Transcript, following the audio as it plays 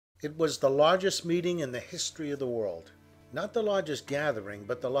It was the largest meeting in the history of the world. Not the largest gathering,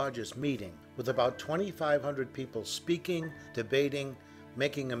 but the largest meeting, with about 2,500 people speaking, debating,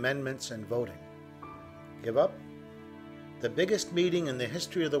 making amendments, and voting. Give up? The biggest meeting in the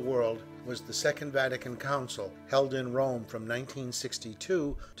history of the world was the Second Vatican Council, held in Rome from 1962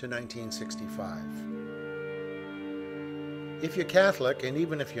 to 1965. If you're Catholic, and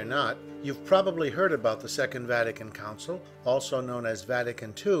even if you're not, you've probably heard about the Second Vatican Council, also known as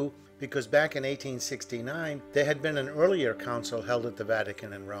Vatican II, because back in 1869 there had been an earlier council held at the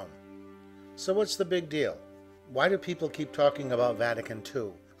Vatican in Rome. So what's the big deal? Why do people keep talking about Vatican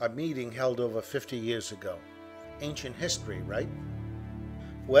II, a meeting held over 50 years ago? Ancient history, right?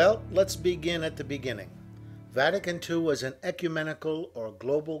 Well, let's begin at the beginning. Vatican II was an ecumenical or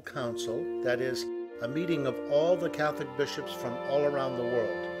global council, that is, a meeting of all the Catholic bishops from all around the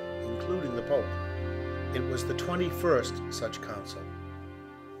world, including the Pope. It was the 21st such council.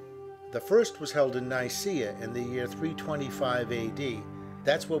 The first was held in Nicaea in the year 325 AD.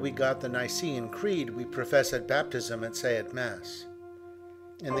 That's where we got the Nicene Creed we profess at baptism and say at Mass.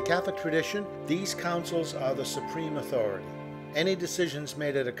 In the Catholic tradition, these councils are the supreme authority. Any decisions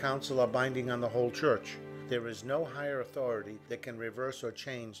made at a council are binding on the whole Church. There is no higher authority that can reverse or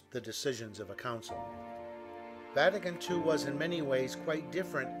change the decisions of a council. Vatican II was in many ways quite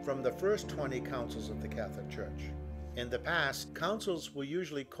different from the first 20 councils of the Catholic Church. In the past, councils were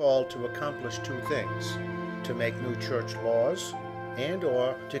usually called to accomplish two things: to make new church laws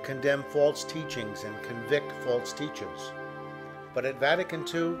and/or to condemn false teachings and convict false teachers. But at Vatican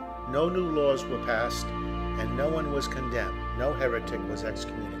II, no new laws were passed and no one was condemned. No heretic was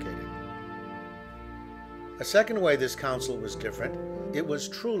excommunicated. A second way this council was different, it was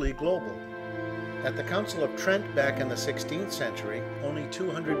truly global. At the Council of Trent back in the 16th century, only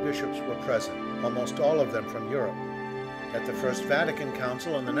 200 bishops were present, almost all of them from Europe. At the First Vatican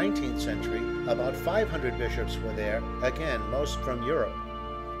Council in the 19th century, about 500 bishops were there, again, most from Europe.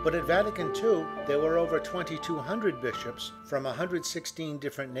 But at Vatican II, there were over 2,200 bishops from 116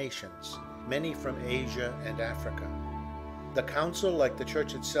 different nations, many from Asia and Africa. The council, like the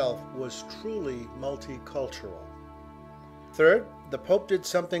Church itself, was truly multicultural. Third, the Pope did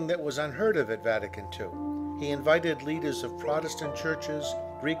something that was unheard of at Vatican II. He invited leaders of Protestant churches,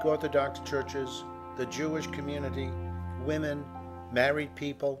 Greek Orthodox churches, the Jewish community, women, married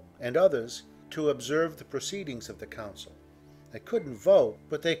people, and others to observe the proceedings of the council. They couldn't vote,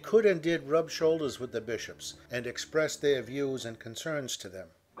 but they could and did rub shoulders with the bishops and express their views and concerns to them.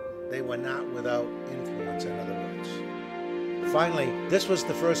 They were not without influence, in other words. Finally, this was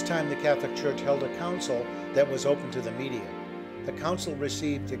the first time the Catholic Church held a council that was open to the media. The council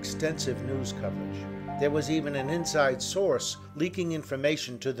received extensive news coverage. There was even an inside source leaking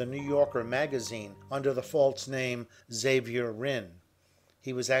information to the New Yorker magazine under the false name Xavier Rinn.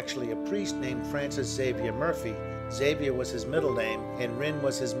 He was actually a priest named Francis Xavier Murphy. Xavier was his middle name, and Rinn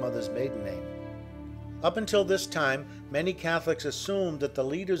was his mother's maiden name. Up until this time, many Catholics assumed that the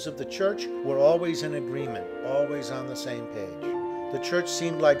leaders of the Church were always in agreement, always on the same page. The Church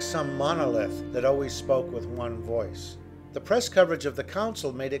seemed like some monolith that always spoke with one voice. The press coverage of the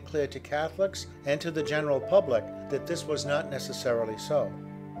council made it clear to Catholics and to the general public that this was not necessarily so.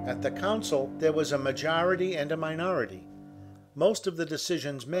 At the council, there was a majority and a minority. Most of the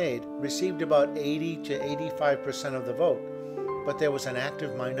decisions made received about 80 to 85% of the vote, but there was an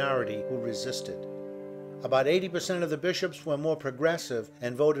active minority who resisted. About 80% of the bishops were more progressive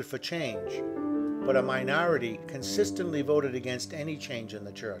and voted for change, but a minority consistently voted against any change in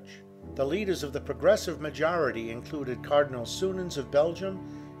the Church. The leaders of the progressive majority included Cardinal Sunens of Belgium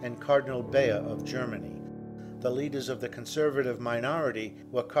and Cardinal Bea of Germany. The leaders of the conservative minority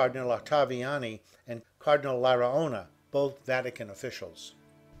were Cardinal Ottaviani and Cardinal Larraona, both Vatican officials.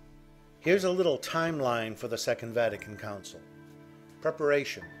 Here's a little timeline for the Second Vatican Council.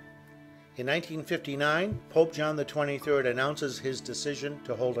 Preparation. In 1959, Pope John XXIII announces his decision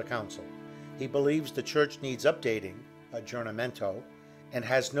to hold a council. He believes the Church needs updating, aggiornamento, and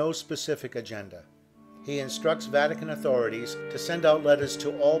has no specific agenda. He instructs Vatican authorities to send out letters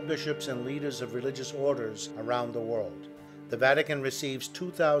to all bishops and leaders of religious orders around the world. The Vatican receives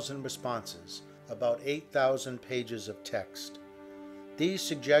 2,000 responses, about 8,000 pages of text. These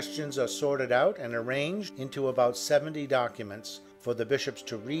suggestions are sorted out and arranged into about 70 documents for the bishops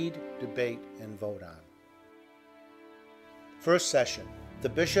to read, debate, and vote on. First session. The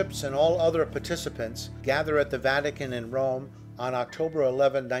bishops and all other participants gather at the Vatican in Rome on October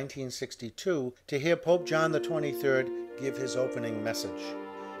 11, 1962, to hear Pope John XXIII give his opening message.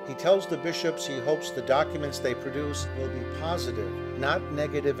 He tells the bishops he hopes the documents they produce will be positive, not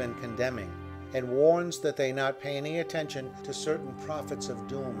negative and condemning. and warns that they not pay any attention to certain prophets of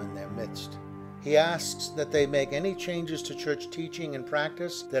doom in their midst. He asks that they make any changes to church teaching and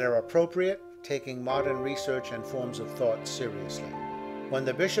practice that are appropriate, taking modern research and forms of thought seriously. When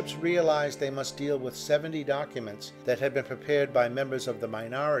the bishops realized they must deal with 70 documents that had been prepared by members of the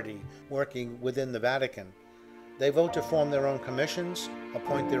minority working within the Vatican, they vote to form their own commissions,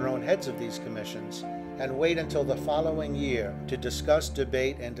 appoint their own heads of these commissions, and wait until the following year to discuss,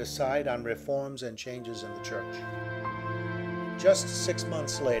 debate, and decide on reforms and changes in the Church. Just 6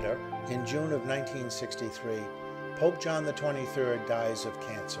 months later, in June of 1963, Pope John XXIII dies of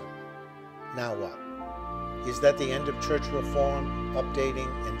cancer. Now what? Is that the end of church reform, updating,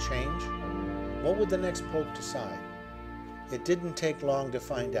 and change? What would the next pope decide? It didn't take long to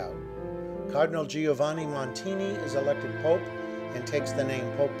find out. Cardinal Giovanni Montini is elected pope and takes the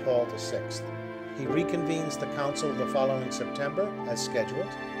name Pope Paul VI. He reconvenes the council the following September as scheduled,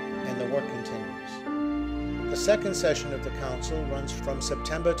 and the work continues. The second session of the council runs from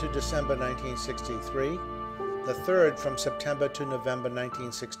September to December 1963, the third from September to November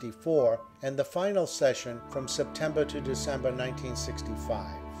 1964, and the final session from September to December 1965.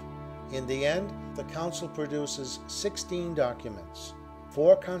 In the end, the council produces 16 documents,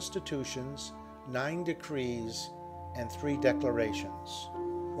 4 constitutions, 9 decrees, and 3 declarations.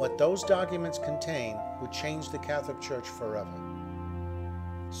 What those documents contain would change the Catholic Church forever.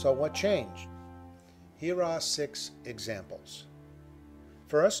 So what changed? Here are 6 examples.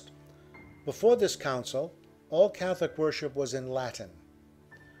 First, before this council, all Catholic worship was in Latin.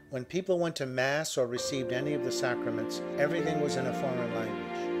 When people went to Mass or received any of the sacraments, everything was in a foreign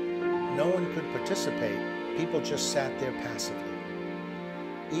language. No one could participate, people just sat there passively.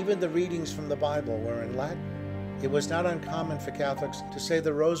 Even the readings from the Bible were in Latin. It was not uncommon for Catholics to say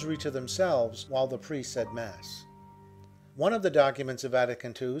the Rosary to themselves while the priest said Mass. One of the documents of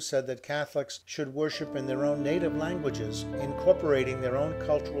Vatican II said that Catholics should worship in their own native languages, incorporating their own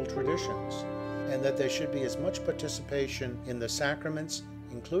cultural traditions, and that there should be as much participation in the sacraments,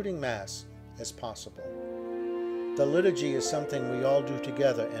 including Mass, as possible. The liturgy is something we all do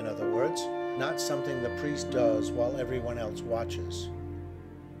together, in other words, not something the priest does while everyone else watches.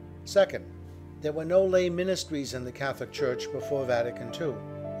 Second, there were no lay ministries in the Catholic Church before Vatican II.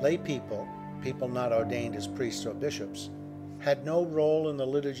 Lay people, people not ordained as priests or bishops, had no role in the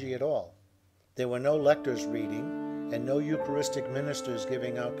liturgy at all. There were no lectors reading and no Eucharistic ministers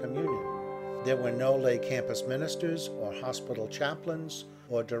giving out communion. There were no lay campus ministers or hospital chaplains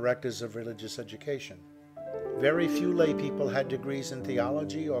or directors of religious education. Very few lay people had degrees in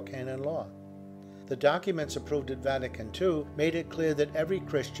theology or canon law. The documents approved at Vatican II made it clear that every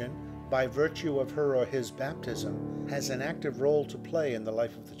Christian, by virtue of her or his baptism, has an active role to play in the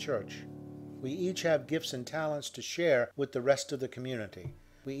life of the Church. We each have gifts and talents to share with the rest of the community.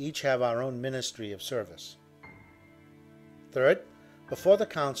 We each have our own ministry of service. Third, before the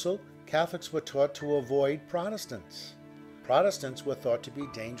Council, Catholics were taught to avoid Protestants. Protestants were thought to be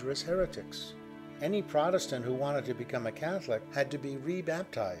dangerous heretics. Any Protestant who wanted to become a Catholic had to be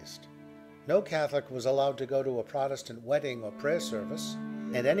rebaptized. No Catholic was allowed to go to a Protestant wedding or prayer service,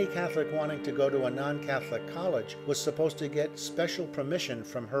 and any Catholic wanting to go to a non-Catholic college was supposed to get special permission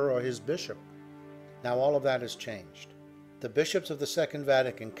from her or his bishop. Now all of that has changed. The bishops of the Second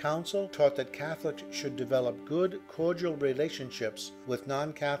Vatican Council taught that Catholics should develop good, cordial relationships with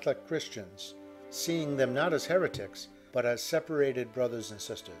non-Catholic Christians, seeing them not as heretics, but as separated brothers and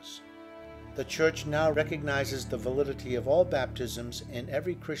sisters. The Church now recognizes the validity of all baptisms in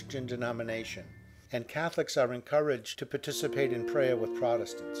every Christian denomination, and Catholics are encouraged to participate in prayer with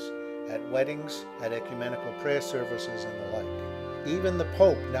Protestants, at weddings, at ecumenical prayer services, and the like. Even the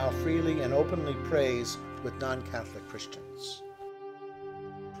Pope now freely and openly prays with non-Catholic Christians.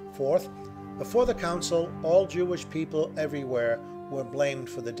 Fourth, before the Council, all Jewish people everywhere were blamed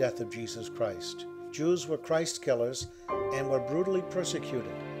for the death of Jesus Christ. Jews were Christ killers and were brutally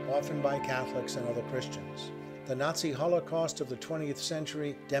persecuted, often by Catholics and other Christians. The Nazi Holocaust of the 20th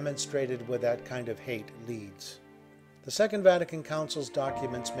century demonstrated where that kind of hate leads. The Second Vatican Council's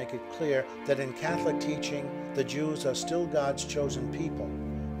documents make it clear that in Catholic teaching, the Jews are still God's chosen people,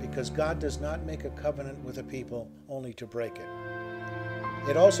 because God does not make a covenant with a people only to break it.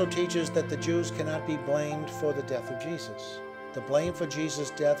 It also teaches that the Jews cannot be blamed for the death of Jesus. The blame for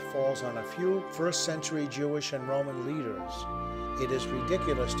Jesus' death falls on a few first-century Jewish and Roman leaders. It is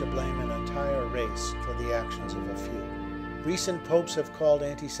ridiculous to blame an entire race for the actions of a few. Recent popes have called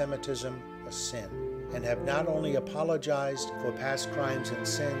anti-Semitism a sin, and have not only apologized for past crimes and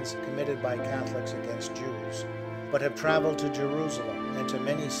sins committed by Catholics against Jews, but have traveled to Jerusalem and to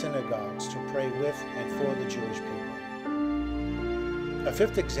many synagogues to pray with and for the Jewish people. A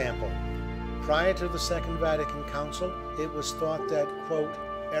fifth example, Prior to the Second Vatican Council, it was thought that, quote,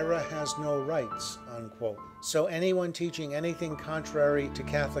 error has no rights, unquote. So anyone teaching anything contrary to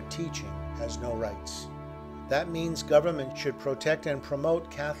Catholic teaching has no rights. That means government should protect and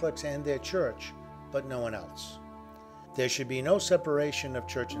promote Catholics and their church, but no one else. There should be no separation of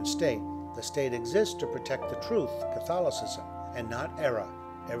church and state. The state exists to protect the truth, Catholicism, and not error,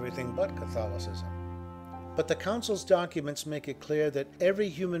 everything but Catholicism. But the Council's documents make it clear that every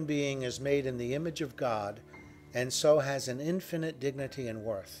human being is made in the image of God and so has an infinite dignity and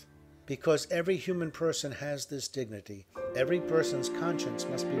worth. Because every human person has this dignity, every person's conscience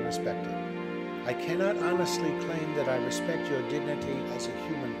must be respected. I cannot honestly claim that I respect your dignity as a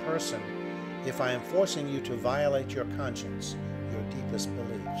human person if I am forcing you to violate your conscience, your deepest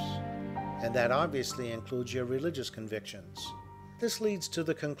beliefs. And that obviously includes your religious convictions. This leads to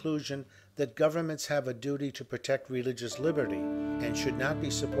the conclusion that governments have a duty to protect religious liberty and should not be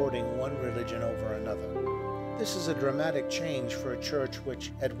supporting one religion over another. This is a dramatic change for a church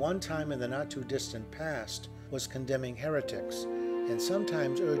which, at one time in the not-too-distant past, was condemning heretics and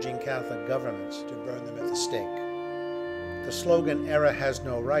sometimes urging Catholic governments to burn them at the stake. The slogan, "Error has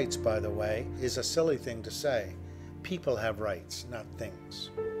no rights," by the way, is a silly thing to say. People have rights, not things.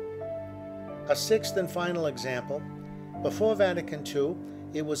 A sixth and final example. Before Vatican II,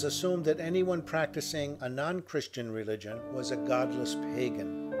 it was assumed that anyone practicing a non-Christian religion was a godless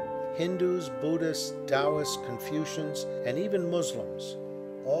pagan. Hindus, Buddhists, Taoists, Confucians, and even Muslims,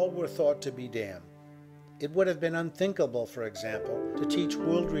 all were thought to be damned. It would have been unthinkable, for example, to teach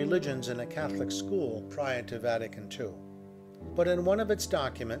world religions in a Catholic school prior to Vatican II. But in one of its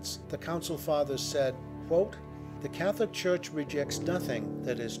documents, the Council Fathers said, quote, "The Catholic Church rejects nothing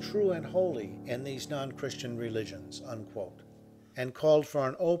that is true and holy in these non-Christian religions," unquote, and called for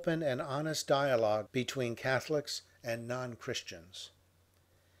an open and honest dialogue between Catholics and non-Christians.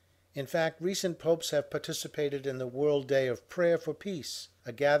 In fact, recent popes have participated in the World Day of Prayer for Peace,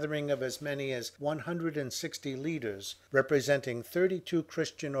 a gathering of as many as 160 leaders representing 32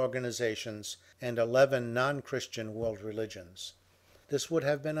 Christian organizations and 11 non-Christian world religions. This would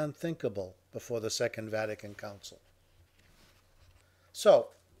have been unthinkable before the Second Vatican Council.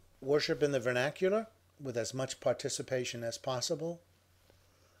 So, worship in the vernacular with as much participation as possible.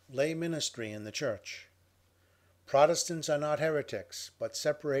 Lay ministry in the church. Protestants are not heretics, but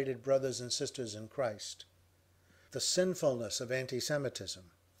separated brothers and sisters in Christ. The sinfulness of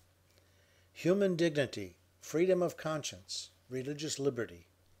anti-Semitism. Human dignity, freedom of conscience, religious liberty.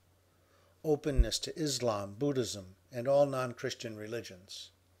 Openness to Islam, Buddhism, and all non-Christian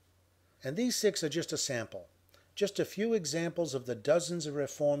religions. And these 6 are just a sample, just a few examples of the dozens of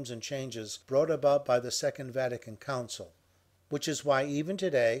reforms and changes brought about by the Second Vatican Council, which is why even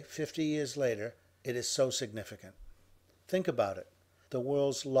today, 50 years later, it is so significant. Think about it. The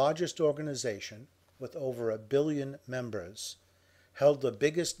world's largest organization, with over 1 billion members, held the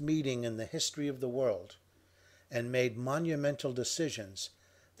biggest meeting in the history of the world and made monumental decisions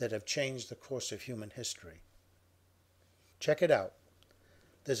that have changed the course of human history. Check it out.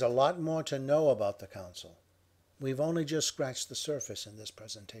 There's a lot more to know about the Council. We've only just scratched the surface in this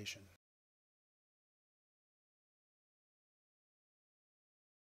presentation.